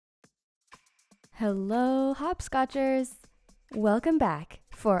Hello, Hopscotchers! Welcome back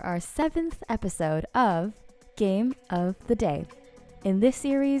for our 7th episode of Game of the Day. In this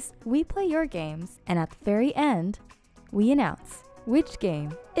series, we play your games, and at the very end, we announce which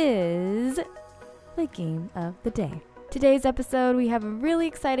game is the Game of the Day. Today's episode, we have a really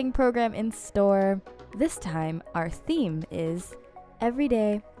exciting program in store. This time, our theme is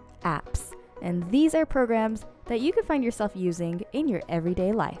Everyday Apps, and these are programs that you can find yourself using in your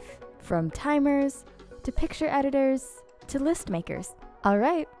everyday life. From timers, to picture editors, to list makers.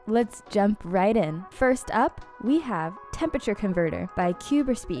 Alright, let's jump right in. First up, we have Temperature Converter by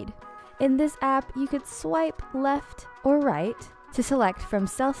cuberspeed. In this app, you could swipe left or right to select from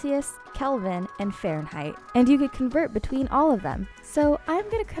Celsius, Kelvin, and Fahrenheit, and you could convert between all of them. So I'm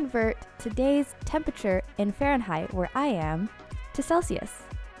going to convert today's temperature in Fahrenheit, where I am, to Celsius.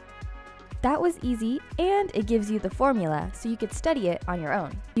 That was easy, and it gives you the formula, so you could study it on your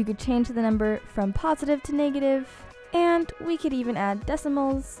own. You could change the number from positive to negative, and we could even add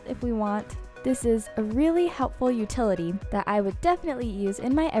decimals if we want. This is a really helpful utility that I would definitely use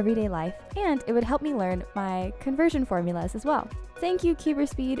in my everyday life, and it would help me learn my conversion formulas as well. Thank you,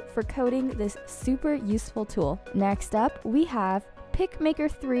 cuberspeed, for coding this super useful tool. Next up, we have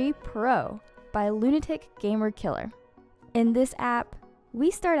PicMaker 3 Pro by Lunatic Gamer Killer. In this app, we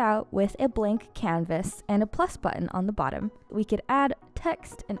start out with a blank canvas and a plus button on the bottom. We could add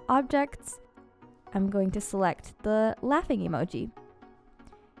text and objects. I'm going to select the laughing emoji.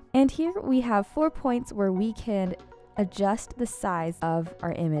 And here we have 4 points where we can adjust the size of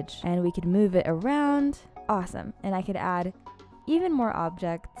our image, and we could move it around. Awesome. And I could add even more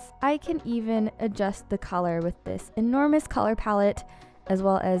objects. I can even adjust the color with this enormous color palette, as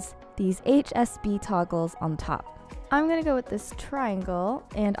well as these HSB toggles on top. I'm gonna go with this triangle,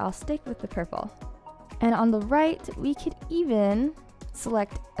 and I'll stick with the purple. And on the right, we could even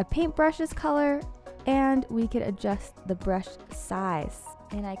select a paintbrush's color, and we could adjust the brush size.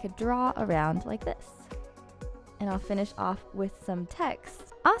 And I could draw around like this. And I'll finish off with some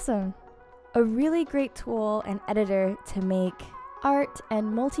text. Awesome! A really great tool and editor to make art and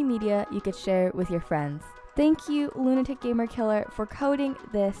multimedia you could share with your friends. Thank you, Lunatic Gamer Killer, for coding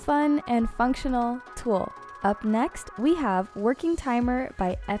this fun and functional tool. Up next, we have Working Timer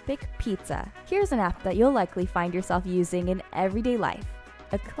by Epic Pizza. Here's an app that you'll likely find yourself using in everyday life.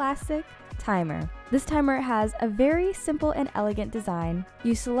 A classic timer. This timer has a very simple and elegant design.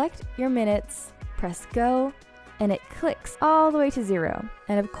 You select your minutes, press go, and it clicks all the way to 0.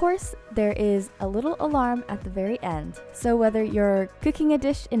 And of course, there is a little alarm at the very end. So whether you're cooking a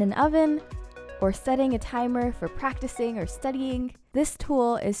dish in an oven, or setting a timer for practicing or studying, this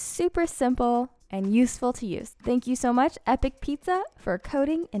tool is super simple and useful to use. Thank you so much, Epic Pizza, for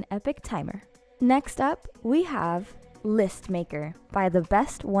coding an epic timer. Next up, we have List Maker by The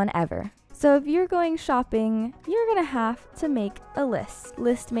Best One Ever. So if you're going shopping, you're gonna have to make a list.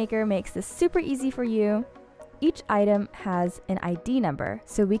 List Maker makes this super easy for you. Each item has an ID number,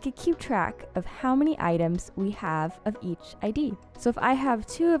 so we could keep track of how many items we have of each ID. So if I have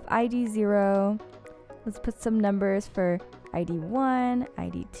 2 of ID 0, let's put some numbers for ID 1,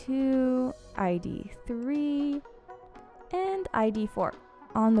 ID 2, ID 3, and ID 4.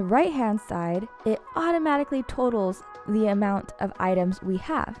 On the right-hand side, it automatically totals the amount of items we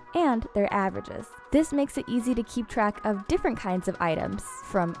have and their averages. This makes it easy to keep track of different kinds of items,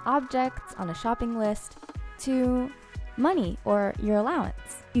 from objects on a shopping list to money or your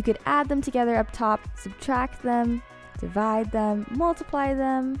allowance. You could add them together up top, subtract them, divide them, multiply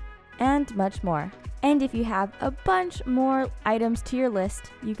them, and much more. And if you have a bunch more items to your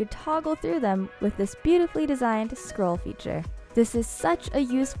list, you could toggle through them with this beautifully designed scroll feature. This is such a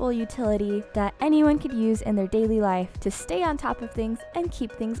useful utility that anyone could use in their daily life to stay on top of things and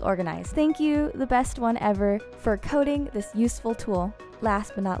keep things organized. Thank you, The Best One Ever, for coding this useful tool.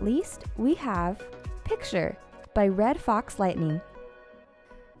 Last but not least, we have Picture by RedFoxLightning.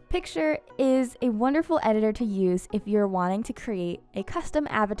 Picture is a wonderful editor to use if you're wanting to create a custom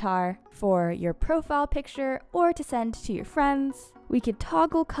avatar for your profile picture or to send to your friends. We could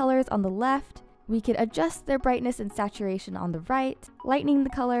toggle colors on the left. We could adjust their brightness and saturation on the right, lightening the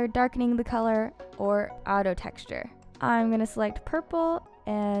color, darkening the color, or auto texture. I'm going to select purple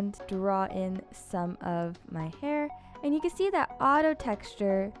and draw in some of my hair, and you can see that auto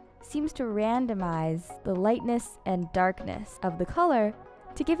texture seems to randomize the lightness and darkness of the color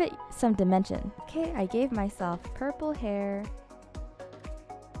to give it some dimension. Okay, I gave myself purple hair.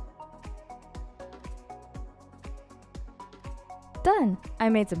 Done! I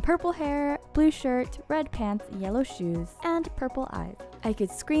made some purple hair, blue shirt, red pants, yellow shoes, and purple eyes. I could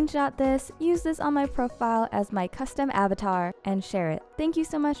screenshot this, use this on my profile as my custom avatar, and share it. Thank you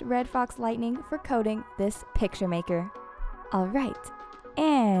so much, RedFoxLightning, for coding this picture maker. Alright,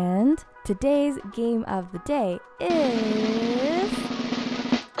 and today's game of the day is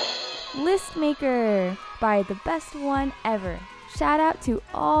List Maker by the best one ever. Shout out to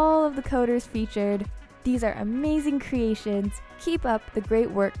all of the coders featured. These are amazing creations. Keep up the great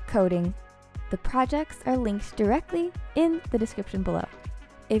work coding. The projects are linked directly in the description below.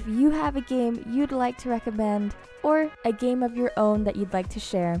 If you have a game you'd like to recommend or a game of your own that you'd like to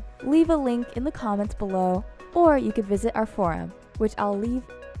share, leave a link in the comments below, or you could visit our forum, which I'll leave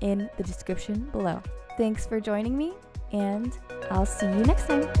in the description below. Thanks for joining me, and I'll see you next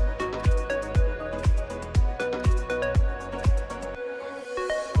time.